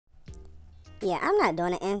Yeah, I'm not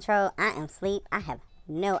doing an intro. I am asleep. I have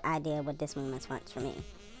no idea what this moment wants from me.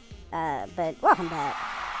 But welcome back.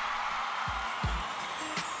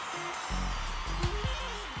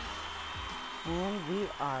 And we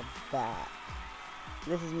are back.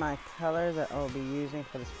 This is my color that I'll be using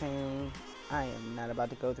for this painting. I am not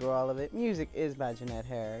about to go through all of it. Music is by Jeanette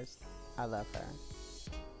Harris. I love her.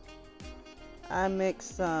 I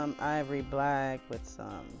mixed some ivory black with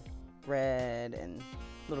some red and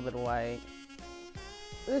a little bit of white.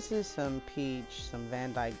 This is some peach, some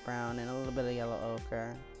Van Dyke brown, and a little bit of yellow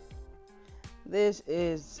ochre. This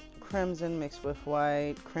is crimson mixed with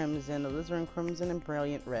white, crimson, alizarin crimson, and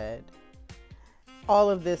brilliant red. All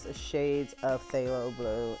of this is shades of phthalo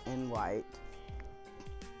blue and white.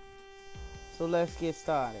 So let's get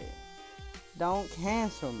started. Don't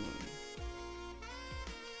cancel me.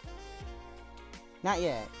 Not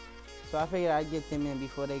yet. So I figured I'd get them in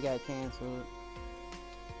before they got canceled.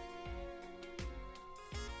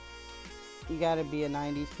 You gotta be a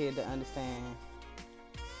 90s kid to understand.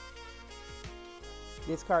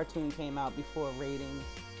 This cartoon came out before ratings.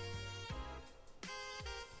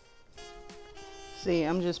 See,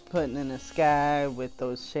 I'm just putting in the sky with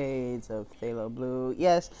those shades of phthalo blue.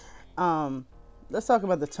 Yes, let's talk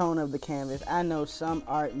about the tone of the canvas. I know some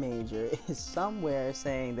art major is somewhere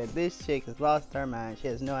saying that this chick has lost her mind. She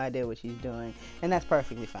has no idea what she's doing. And that's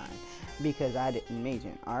perfectly fine, because I didn't major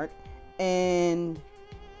in art. And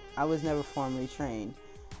I was never formally trained.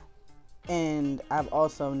 And I've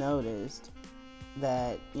also noticed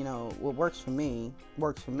that, you know, what works for me,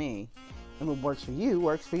 works for me. And what works for you,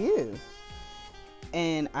 works for you.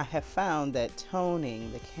 And I have found that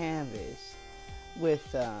toning the canvas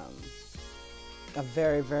with a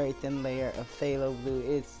very, very thin layer of phthalo blue,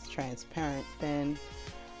 it's transparent thin,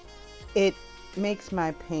 it makes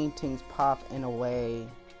my paintings pop in a way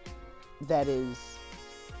that is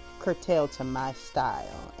curtailed to my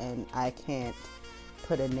style. And I can't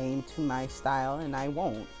put a name to my style, and I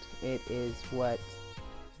won't. It is what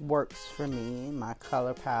works for me, my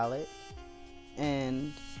color palette,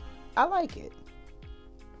 and I like it.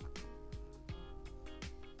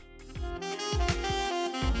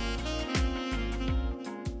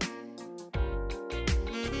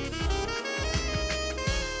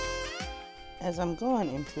 As I'm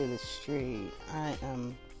going into the street, I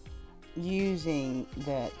am using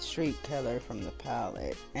that street color from the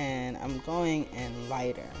palette, and I'm going in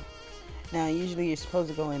lighter. Now, usually you're supposed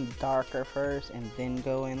to go in darker first and then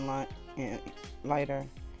go in lighter,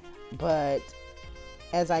 but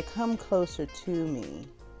as I come closer to me,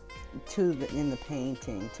 in the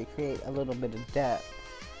painting, to create a little bit of depth,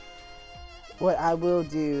 what I will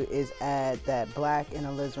do is add that black and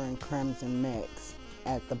alizarin crimson mix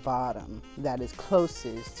at the bottom that is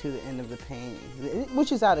closest to the end of the painting,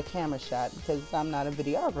 which is out of camera shot because I'm not a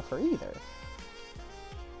videographer either.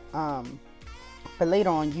 But later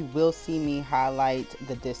on you will see me highlight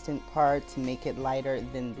the distant part to make it lighter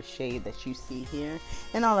than the shade that you see here.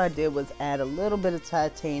 And all I did was add a little bit of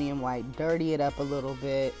titanium white, dirty it up a little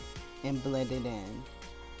bit, and blend it in.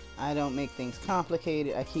 I don't make things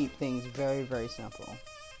complicated. I keep things very, very simple.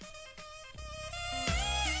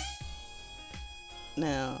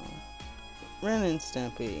 Now, Ren and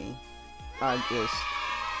Stimpy are just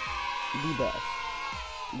the best.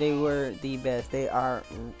 They were the best. They are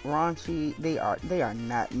raunchy. They are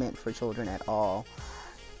not meant for children at all.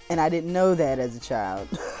 And I didn't know that as a child.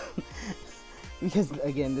 Because,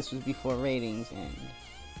 again, this was before ratings and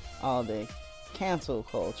all the cancel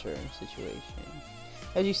culture situation.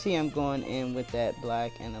 As you see, I'm going in with that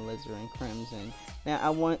black and alizarin crimson. Now, I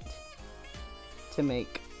want to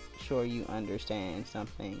make sure you understand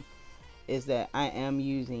something, is that I am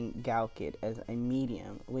using Galkit as a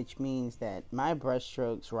medium, which means that my brush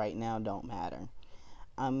strokes right now don't matter.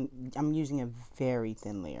 I'm using a very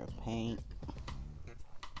thin layer of paint,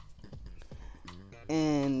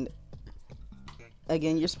 and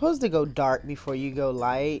again, you're supposed to go dark before you go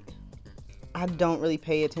light. I don't really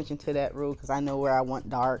pay attention to that rule because I know where I want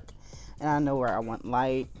dark and I know where I want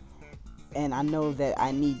light, and I know that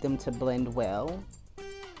I need them to blend well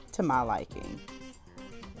to my liking.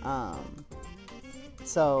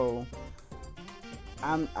 So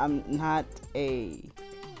I'm not a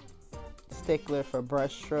stickler for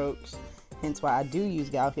brush strokes, hence why I do use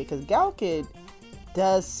Galkit, because Galkit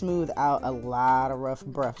does smooth out a lot of rough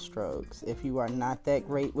brush strokes. If you are not that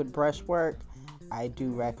great with brush work, I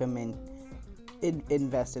do recommend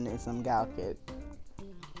investing in some Galkit.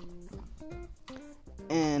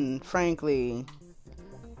 And frankly,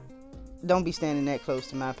 don't be standing that close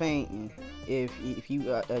to my painting if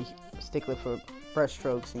you are a stickler for brush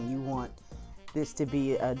strokes and you want this to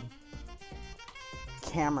be a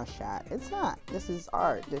camera shot. It's not. This is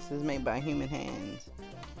art. This is made by human hands.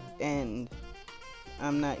 And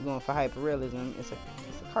I'm not going for hyperrealism. It's a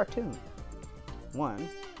cartoon. 1.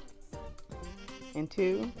 And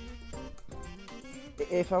 2,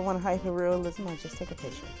 if I want hyperrealism, I just take a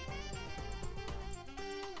picture.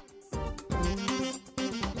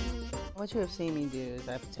 What you have seen me do is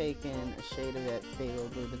I've taken a shade of that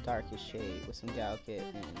phthalo blue, the darkest shade, with some Gal Kit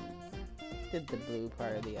and did the blue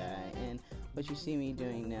part of the eye. And what you see me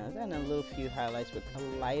doing now is adding a little few highlights with a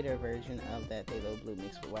lighter version of that phthalo blue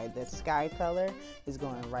mixed with white. That sky color is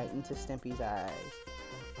going right into Stimpy's eyes.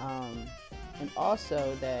 And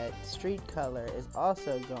also that street color is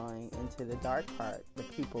also going into the dark part, the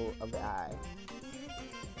pupil of the eye.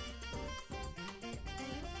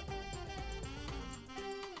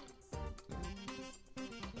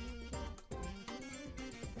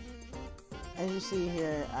 As you see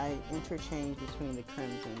here, I interchange between the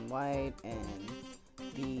crimson white and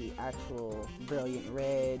the actual brilliant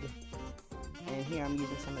red. And here I'm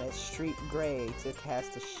using some of that street gray to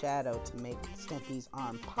cast a shadow to make Stimpy's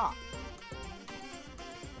arm pop.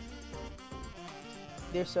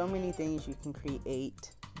 There's so many things you can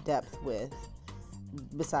create depth with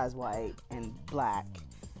besides white and black.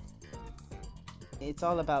 It's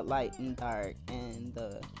all about light and dark, and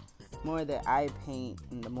the more that I paint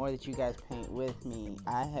and the more that you guys paint with me,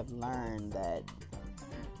 I have learned that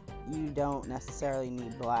you don't necessarily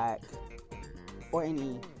need black or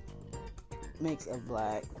any mix of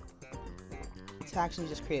black to actually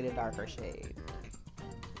just create a darker shade.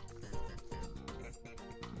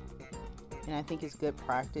 And I think it's good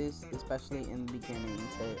practice, especially in the beginning,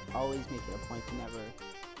 to always make it a point to never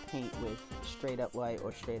paint with straight up white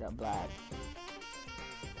or straight up black.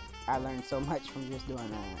 I learned so much from just doing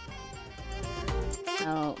that.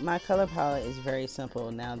 Now, my color palette is very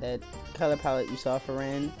simple. Now, that color palette you saw for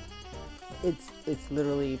Ren, it's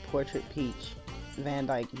literally Portrait Peach, Van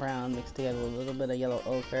Dyke Brown mixed together with a little bit of yellow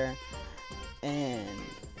ochre and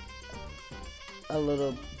a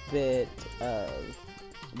little bit of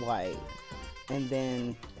white. And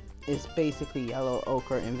then it's basically yellow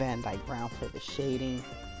ochre and Van Dyke Brown for the shading.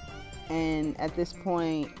 And at this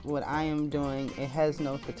point, what I am doing, it has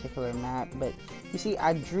no particular map, but you see,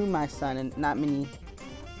 I drew my sun, and not many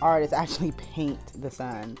artists actually paint the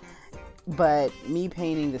sun. But me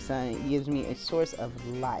painting the sun gives me a source of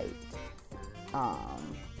light.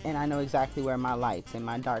 And I know exactly where my lights and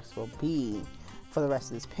my darks will be for the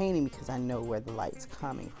rest of this painting because I know where the light's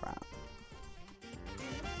coming from.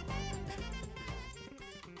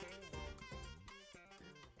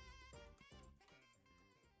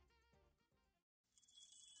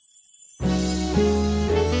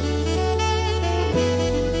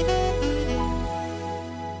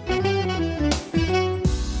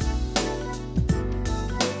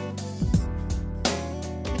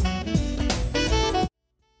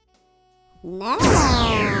 Now,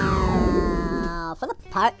 for the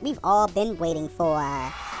part we've all been waiting for,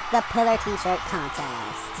 the Pillar T-shirt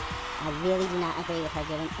contest. I really do not agree with her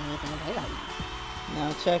giving anything away right now.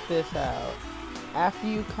 Now check this out. After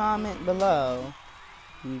you comment below,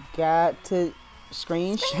 you got to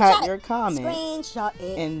screenshot your comment. Screenshot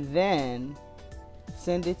it. And then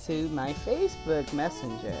send it to my Facebook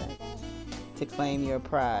Messenger to claim your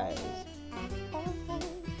prize.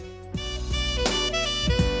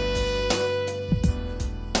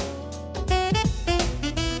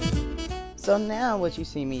 So now what you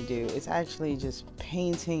see me do is actually just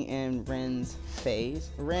painting in Ren's face.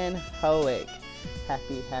 Ren Hoek.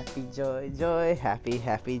 Happy, happy, joy, joy. Happy,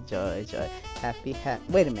 happy, joy, joy. Happy, happy.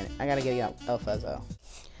 Wait a minute. I gotta get out El Fuzzo.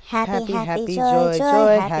 Happy, happy, joy,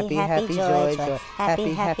 joy. Happy, happy, joy, joy.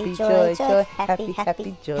 Happy, happy, joy, joy. Happy,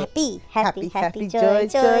 happy, joy. Happy, happy, joy,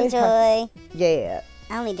 joy, joy. Yeah.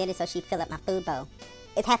 I only did it so she'd fill up my food bowl.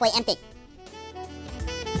 It's halfway empty.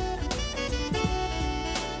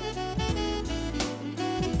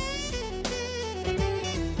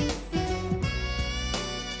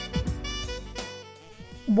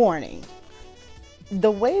 Warning. The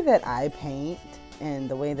way that I paint and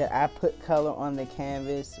the way that I put color on the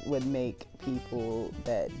canvas would make people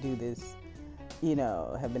that do this, you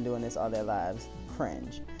know, have been doing this all their lives,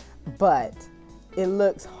 cringe. But it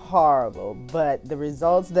looks horrible, but the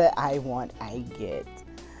results that I want, I get.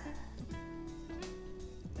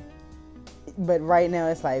 But right now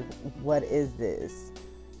it's like, what is this?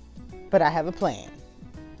 But I have a plan.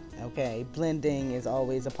 Okay, blending is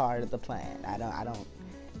always a part of the plan. I don't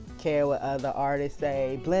care what other artists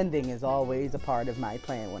say. Blending is always a part of my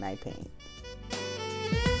plan when I paint.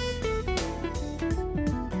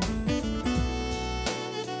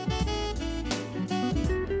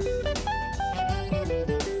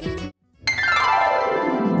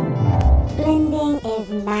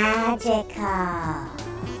 magical.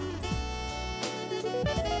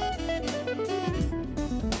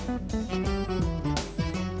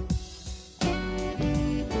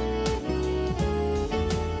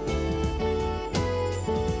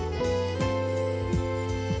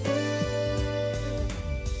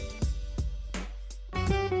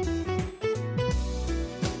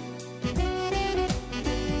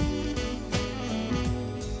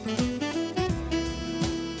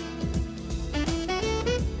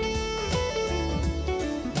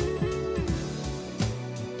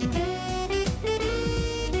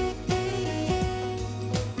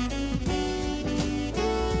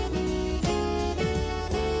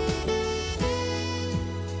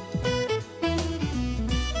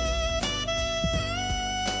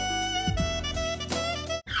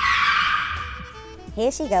 Here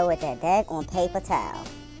she go with that daggone paper towel.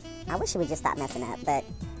 I wish she would just stop messing up, but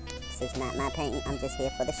this is not my painting. I'm just here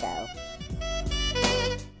for the show.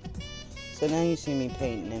 So now you see me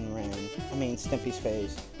painting in Stimpy's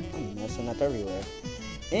face. I'm messing up everywhere.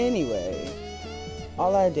 Anyway,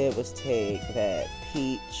 all I did was take that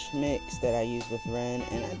peach mix that I used with Ren,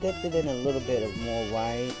 and I dipped it in a little bit of more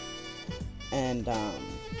white. And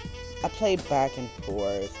I played back and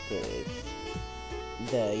forth with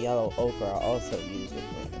the yellow ochre I also used with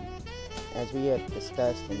Ren. As we have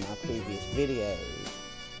discussed in my previous videos,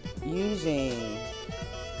 using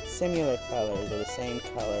similar colors or the same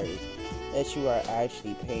colors that you are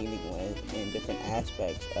actually painting with in different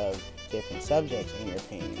aspects of different subjects in your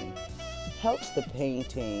painting helps the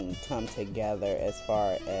painting come together as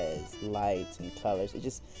far as lights and colors. It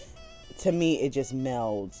just, to me, it just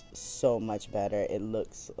melds so much better. It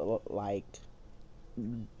looks like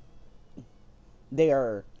they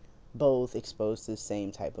are both exposed to the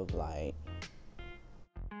same type of light.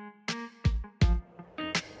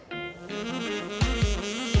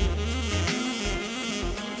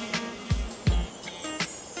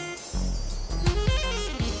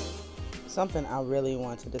 Something I really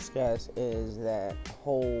want to discuss is that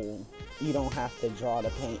whole you don't have to draw to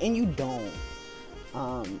paint, and you don't.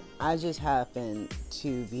 I just happen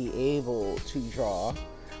to be able to draw,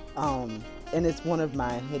 and it's one of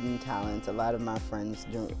my hidden talents. A lot of my friends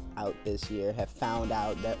throughout this year have found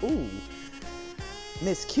out that, ooh,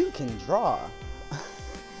 Miss Q can draw.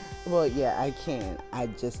 Well, yeah, I can. I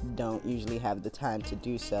just don't usually have the time to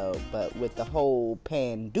do so. But with the whole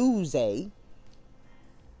Pandoozy,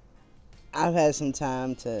 I've had some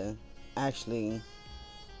time to actually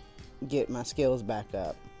get my skills back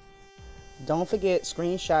up. Don't forget,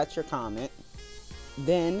 screenshot your comment.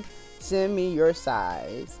 Then send me your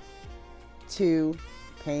size to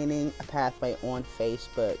Painting a Pathway on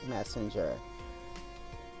Facebook Messenger.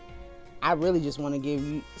 I really just want to give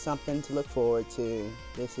you something to look forward to.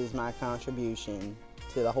 This is my contribution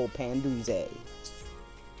to the whole Pandoozy.